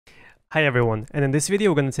Hi everyone, and in this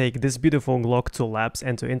video we're gonna take this beautiful Glock to labs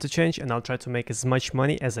and to interchange, and I'll try to make as much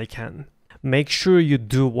money as I can. Make sure you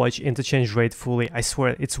do watch interchange raid fully. I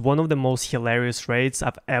swear it's one of the most hilarious raids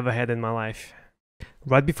I've ever had in my life.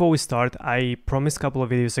 Right before we start, I promised a couple of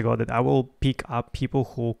videos ago that I will pick up people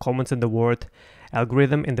who commented the word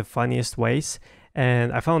algorithm in the funniest ways,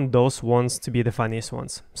 and I found those ones to be the funniest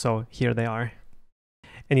ones, so here they are.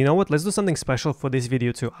 And you know what, let's do something special for this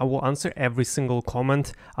video too. I will answer every single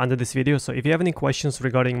comment under this video, so if you have any questions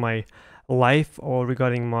regarding my life or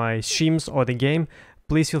regarding my streams or the game,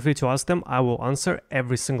 please feel free to ask them. I will answer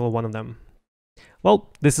every single one of them.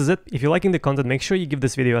 Well, this is it. If you're liking the content, make sure you give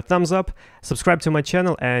this video a thumbs up, subscribe to my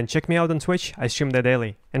channel, and check me out on Twitch. I stream there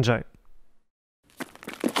daily. Enjoy!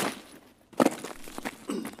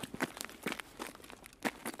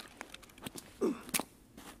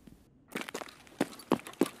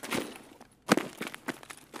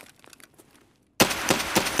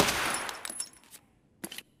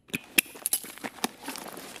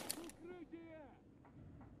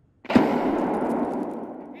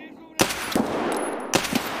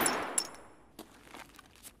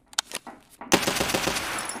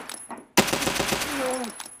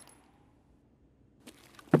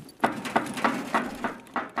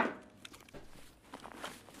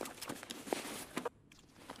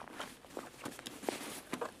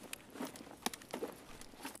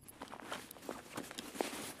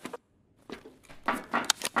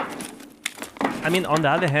 I mean, on the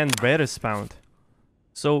other hand, rare spawned.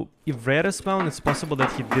 So, if rare spawned, it's possible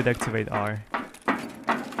that he did activate R.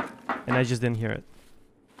 And I just didn't hear it.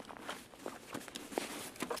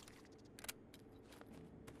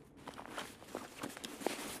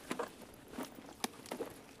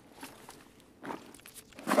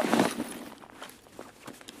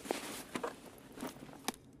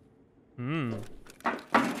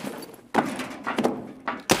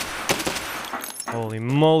 Holy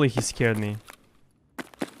moly, he scared me.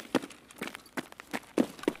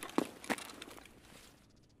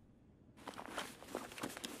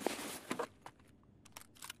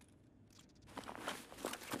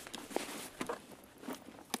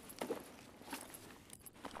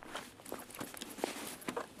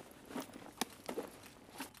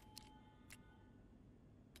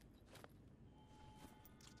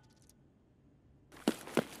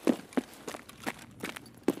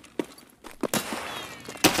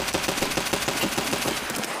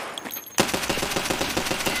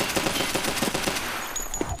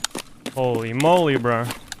 Holy moly, bro.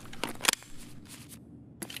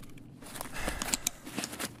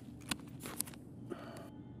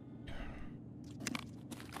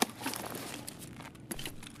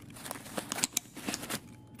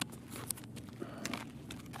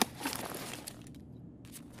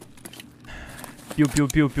 Pew pew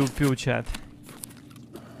pew pew pew, chat.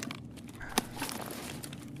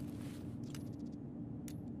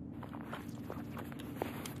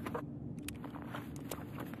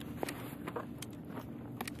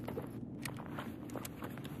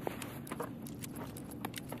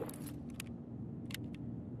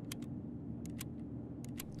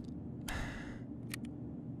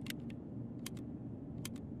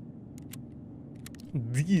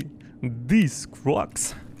 These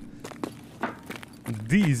crocs.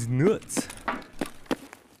 These nuts.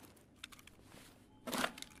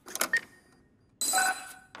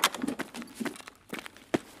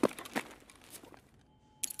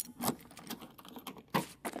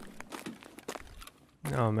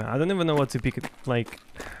 Oh man, I don't even know what to pick. Like,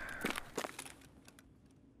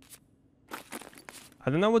 I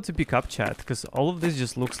don't know what to pick up, chat, because all of this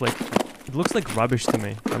just looks like, it looks like rubbish to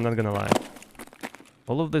me. I'm not gonna lie.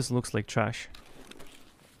 All of this looks like trash.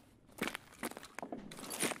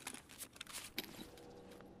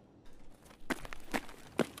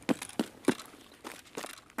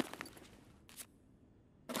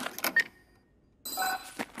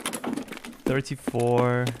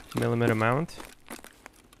 .34mm mount.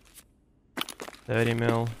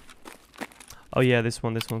 30mm. Oh yeah, this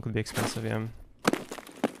one could be expensive, yeah.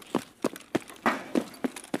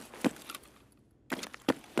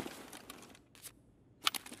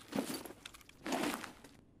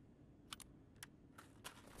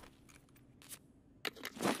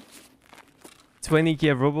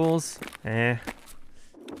 $20k rubles.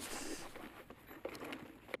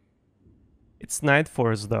 It's Night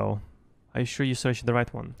Force though. Are you sure you searched the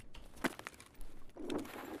right one?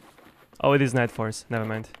 Oh, it is Night Force. Never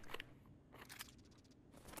mind.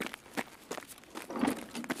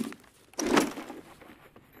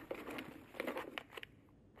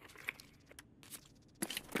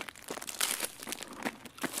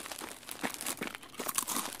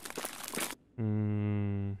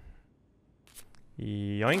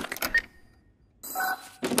 Yoink.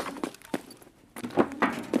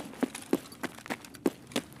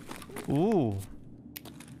 Ooh.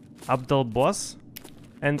 Abdel boss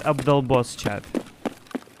and Abdel boss chat.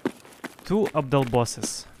 2 Abdel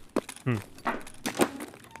bosses.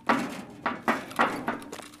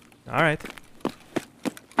 Alright.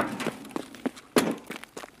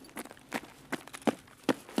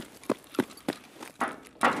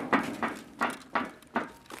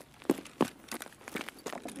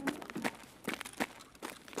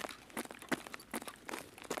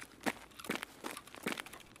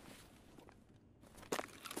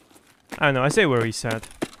 I don't know, I say we're reset.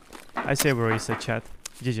 I say we're reset, chat.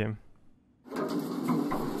 GG.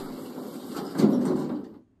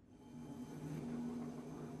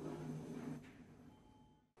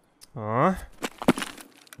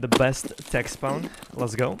 The best tech spawn.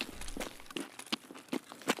 Let's go.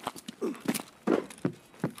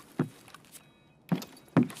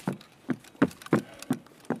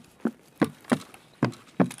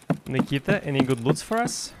 Nikita, any good loots for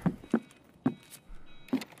us?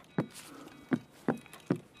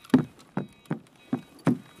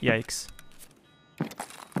 Yikes.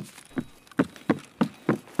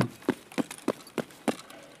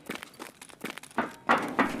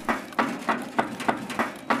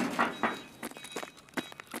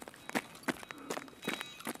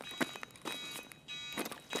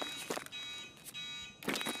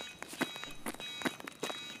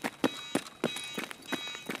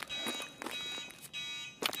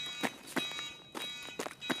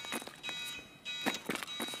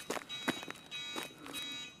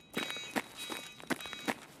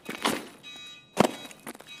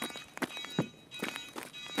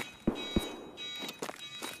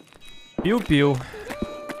 Pew pew.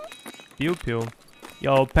 Pew pew.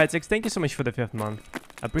 Yo, Patrick, thank you so much for the 5th month.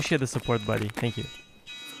 I appreciate the support, buddy. Thank you.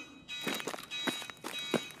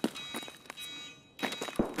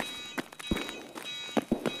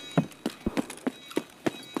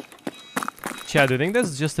 Chad, do you think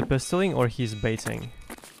that's just a pistoling or he's baiting?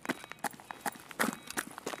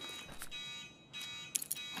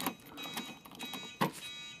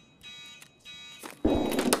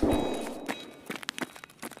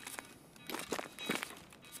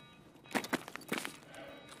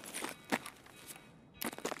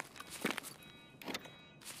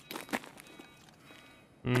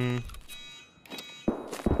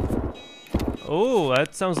 Oh,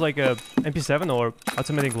 that sounds like a MP7 or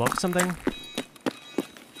automatic Glock or something.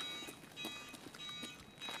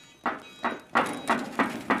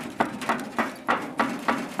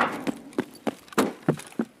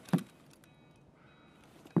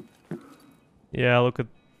 Yeah, look at...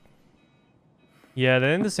 Yeah,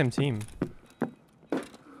 they're in the same team.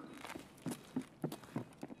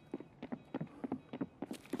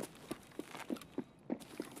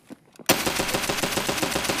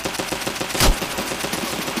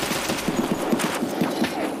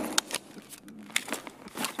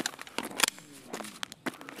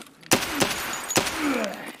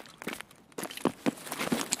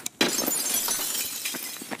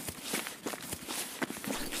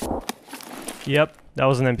 Yep, that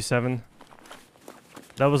was an MP7.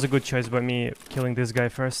 That was a good choice by me killing this guy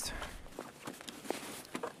first.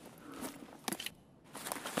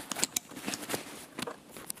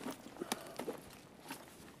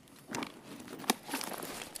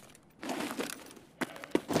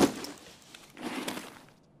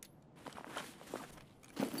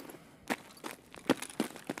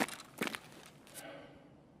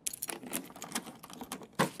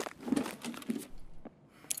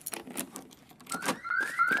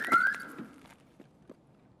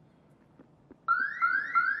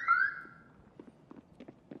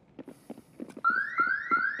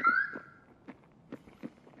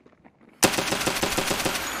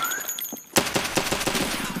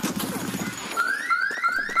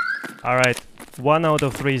 Alright, 1 out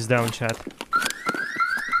of 3 is down, chat.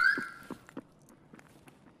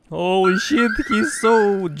 Holy shit, he's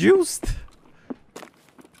so juiced!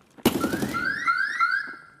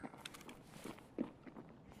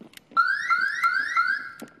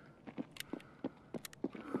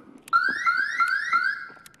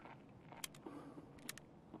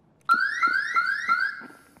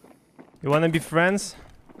 You wanna be friends?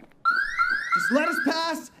 Just let us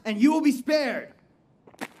pass, and you will be spared!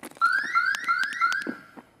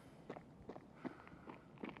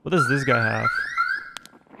 What does this guy have?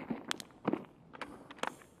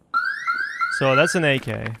 So that's an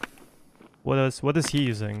AK. What is he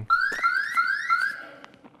using?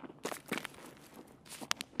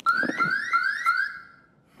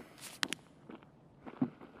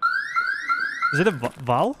 Is it a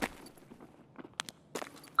Val?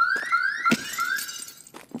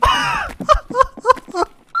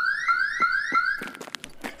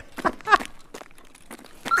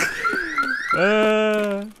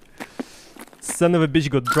 son of a bitch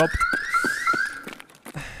got dropped.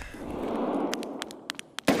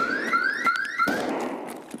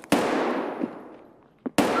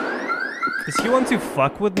 Does he want to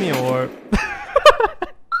fuck with me or?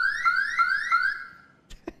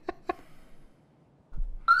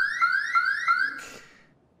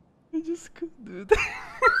 I just couldn't do that.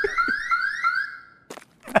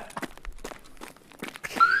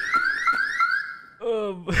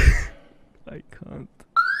 I can't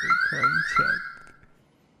chat.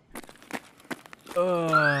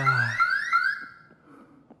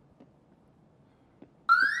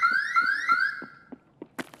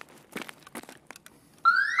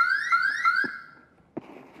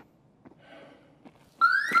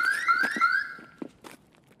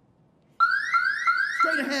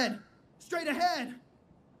 Straight ahead! Straight ahead!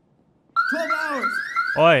 12 hours!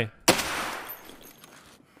 Oi!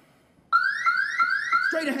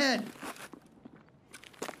 Straight ahead!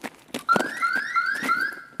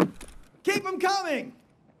 Keep them coming!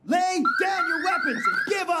 Lay down your weapons and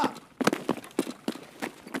give up!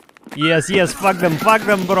 Yes, yes, fuck them,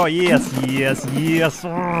 bro. Yes, yes, yes.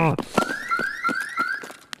 Ugh.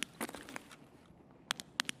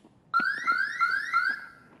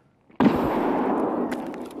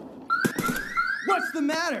 What's the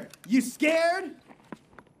matter? You scared?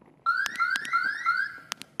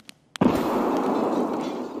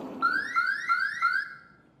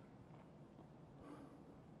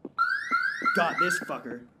 Got this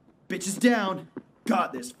fucker. Bitches down.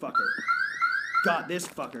 Got this fucker. Got this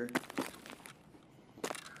fucker.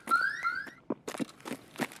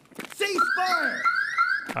 Cease fire!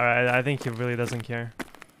 Alright, I think he really doesn't care.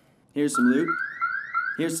 Here's some loot.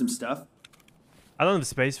 Here's some stuff. I don't have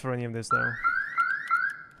space for any of this though.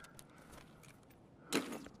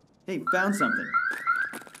 Hey, found something.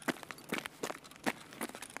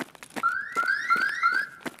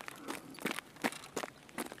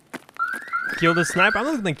 Kill the sniper? I'm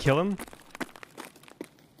not gonna kill him.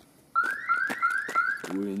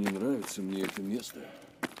 Ой, не нравится мне это место.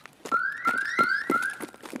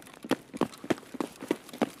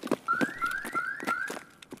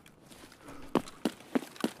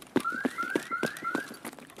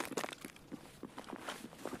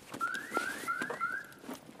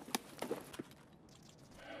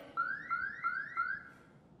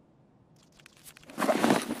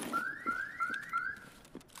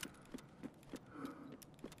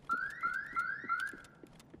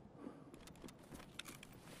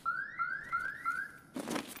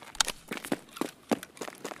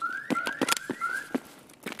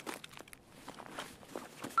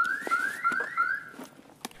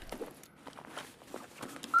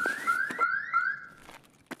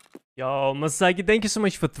 Yo, Masaki, thank you so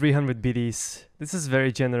much for 300 biddies. This is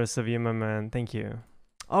very generous of you, my man. Thank you.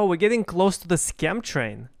 Oh, we're getting close to the scam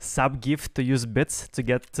train. Sub gift to use bits to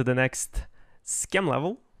get to the next scam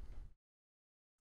level.